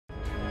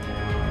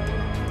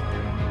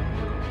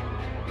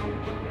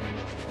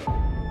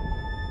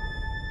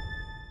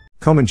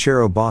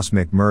Comanchero boss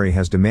Mick Murray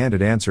has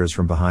demanded answers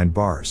from behind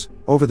bars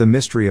over the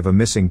mystery of a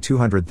missing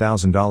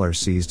 $200,000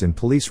 seized in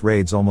police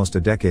raids almost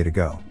a decade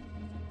ago.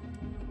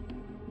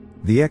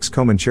 The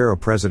ex-Comanchero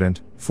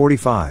president,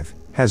 45,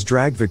 has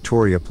dragged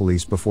Victoria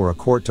police before a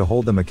court to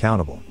hold them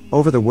accountable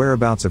over the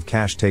whereabouts of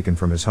cash taken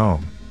from his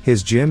home,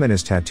 his gym and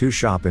his tattoo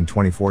shop in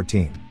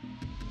 2014.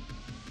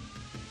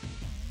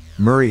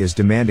 Murray is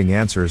demanding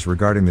answers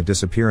regarding the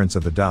disappearance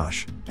of the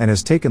Dash, and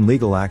has taken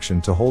legal action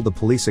to hold the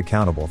police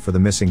accountable for the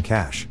missing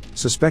cash,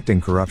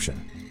 suspecting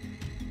corruption.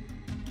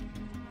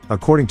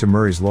 According to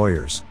Murray's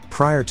lawyers,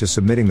 prior to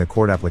submitting the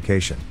court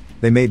application,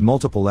 they made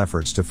multiple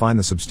efforts to find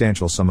the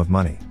substantial sum of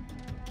money.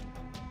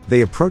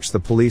 They approached the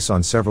police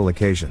on several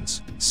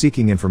occasions,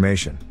 seeking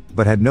information,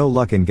 but had no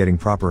luck in getting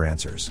proper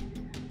answers.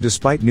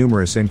 Despite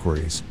numerous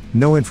inquiries,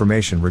 no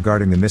information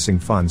regarding the missing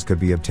funds could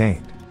be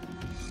obtained.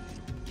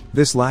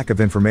 This lack of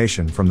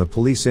information from the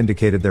police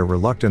indicated their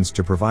reluctance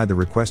to provide the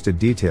requested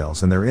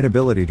details and their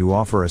inability to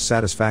offer a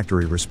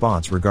satisfactory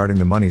response regarding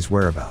the money's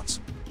whereabouts.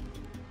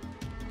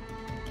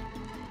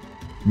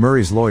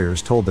 Murray's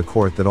lawyers told the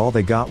court that all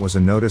they got was a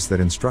notice that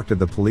instructed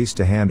the police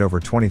to hand over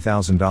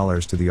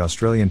 $20,000 to the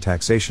Australian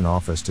Taxation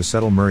Office to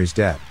settle Murray's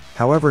debt.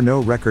 However, no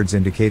records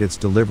indicate its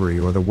delivery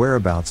or the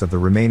whereabouts of the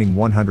remaining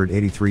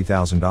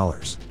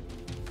 $183,000.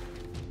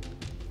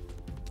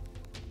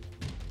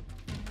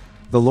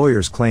 The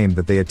lawyers claimed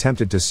that they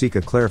attempted to seek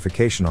a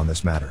clarification on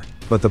this matter,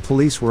 but the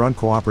police were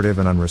uncooperative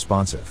and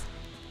unresponsive.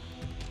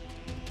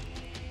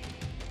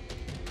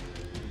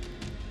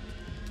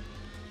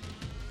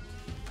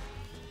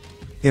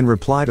 In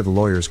reply to the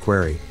lawyers'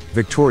 query,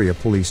 Victoria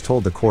Police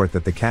told the court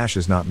that the cash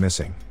is not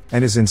missing,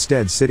 and is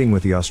instead sitting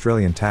with the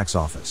Australian Tax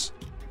Office.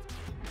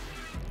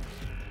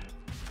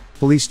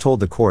 Police told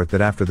the court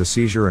that after the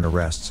seizure and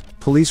arrests,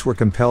 police were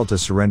compelled to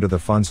surrender the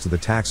funds to the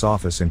tax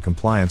office in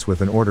compliance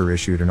with an order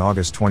issued in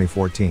August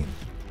 2014.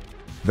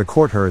 The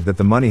court heard that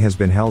the money has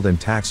been held in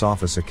tax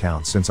office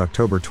accounts since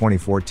October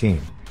 2014,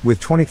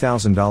 with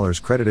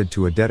 $20,000 credited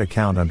to a debt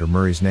account under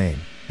Murray's name,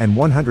 and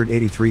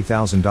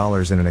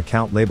 $183,000 in an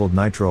account labeled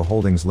Nitro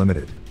Holdings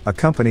Limited, a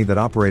company that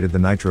operated the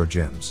Nitro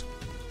gyms.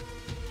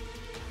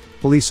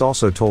 Police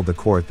also told the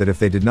court that if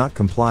they did not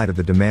comply to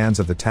the demands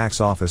of the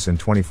tax office in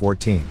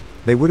 2014,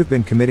 they would have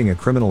been committing a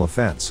criminal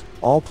offense.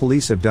 All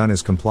police have done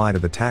is comply to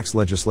the tax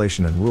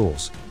legislation and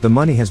rules. The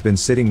money has been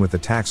sitting with the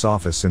tax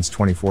office since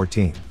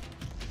 2014.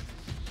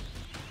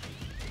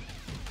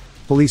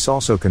 Police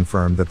also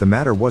confirmed that the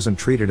matter wasn't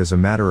treated as a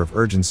matter of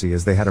urgency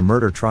as they had a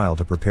murder trial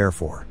to prepare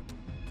for.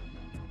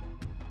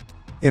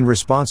 In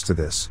response to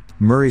this,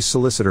 Murray's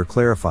solicitor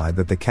clarified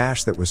that the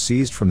cash that was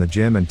seized from the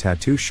gym and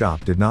tattoo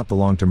shop did not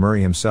belong to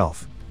Murray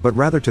himself, but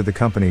rather to the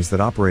companies that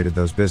operated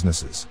those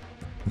businesses.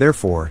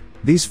 Therefore,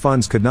 these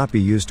funds could not be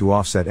used to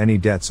offset any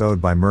debts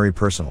owed by Murray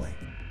personally.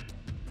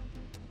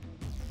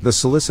 The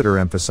solicitor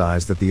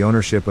emphasized that the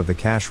ownership of the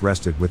cash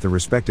rested with the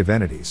respective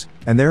entities,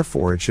 and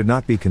therefore it should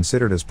not be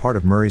considered as part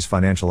of Murray's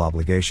financial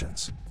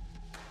obligations.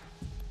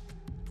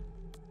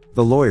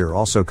 The lawyer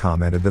also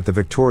commented that the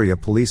Victoria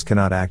Police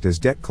cannot act as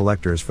debt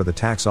collectors for the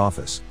tax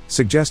office,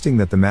 suggesting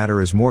that the matter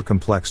is more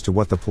complex to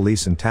what the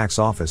police and tax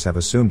office have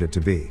assumed it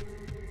to be.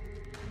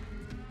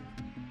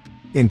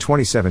 In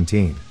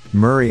 2017,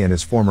 Murray and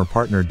his former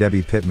partner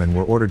Debbie Pittman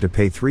were ordered to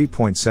pay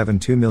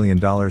 $3.72 million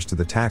to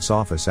the tax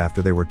office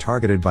after they were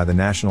targeted by the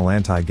National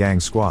Anti-Gang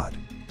Squad.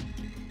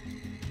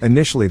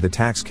 Initially, the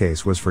tax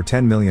case was for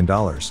 $10 million,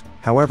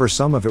 however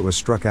some of it was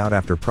struck out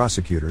after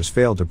prosecutors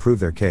failed to prove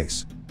their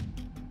case.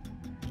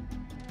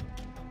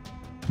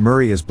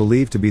 Murray is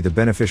believed to be the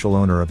beneficial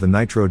owner of the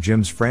Nitro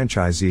Gyms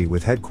franchisee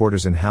with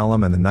headquarters in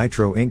Hallam and the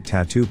Nitro Inc.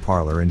 Tattoo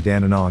Parlor in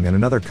Dandenong and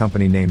another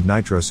company named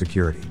Nitro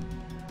Security.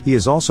 He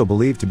is also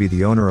believed to be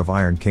the owner of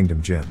Iron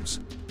Kingdom Gyms.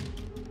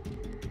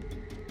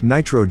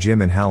 Nitro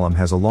Gym in Hallam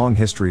has a long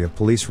history of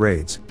police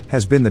raids,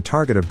 has been the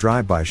target of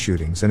drive-by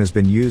shootings and has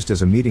been used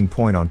as a meeting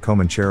point on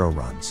Comanchero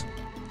runs.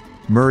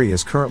 Murray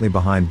is currently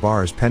behind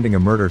bars pending a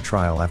murder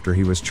trial after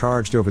he was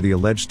charged over the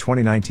alleged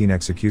 2019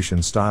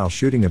 execution-style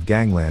shooting of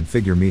gangland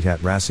figure Mithat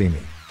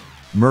Rasimi.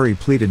 Murray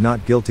pleaded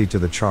not guilty to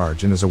the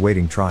charge and is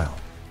awaiting trial.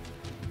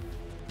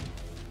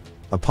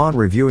 Upon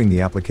reviewing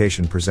the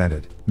application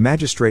presented,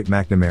 Magistrate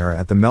McNamara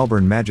at the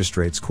Melbourne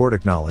Magistrates Court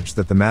acknowledged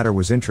that the matter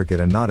was intricate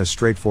and not as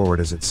straightforward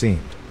as it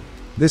seemed.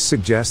 This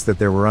suggests that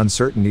there were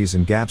uncertainties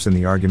and gaps in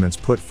the arguments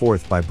put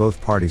forth by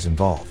both parties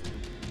involved.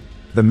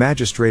 The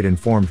magistrate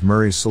informed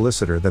Murray's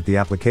solicitor that the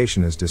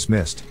application is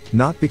dismissed,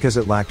 not because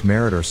it lacked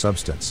merit or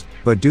substance,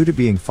 but due to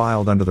being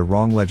filed under the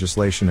wrong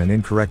legislation and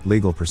incorrect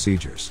legal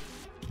procedures.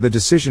 The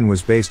decision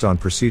was based on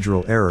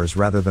procedural errors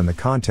rather than the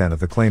content of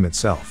the claim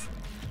itself.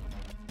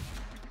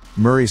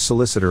 Murray's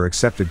solicitor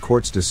accepted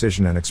court's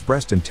decision and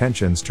expressed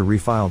intentions to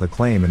refile the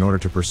claim in order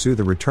to pursue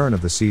the return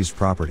of the seized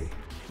property.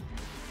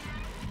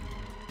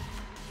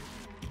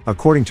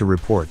 According to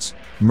reports,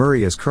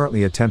 Murray is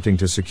currently attempting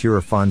to secure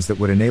funds that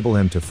would enable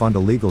him to fund a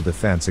legal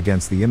defense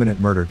against the imminent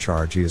murder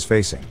charge he is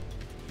facing.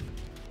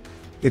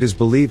 It is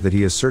believed that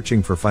he is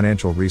searching for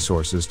financial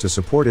resources to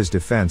support his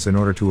defense in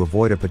order to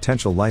avoid a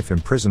potential life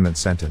imprisonment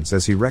sentence,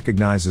 as he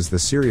recognizes the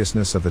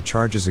seriousness of the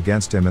charges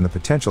against him and the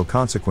potential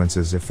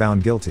consequences if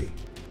found guilty.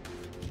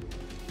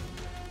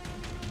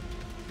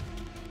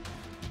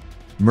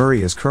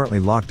 Murray is currently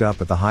locked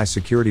up at the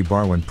high-security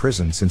Barwon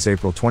prison since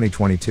April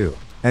 2022,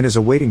 and is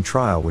awaiting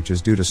trial, which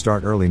is due to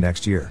start early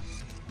next year.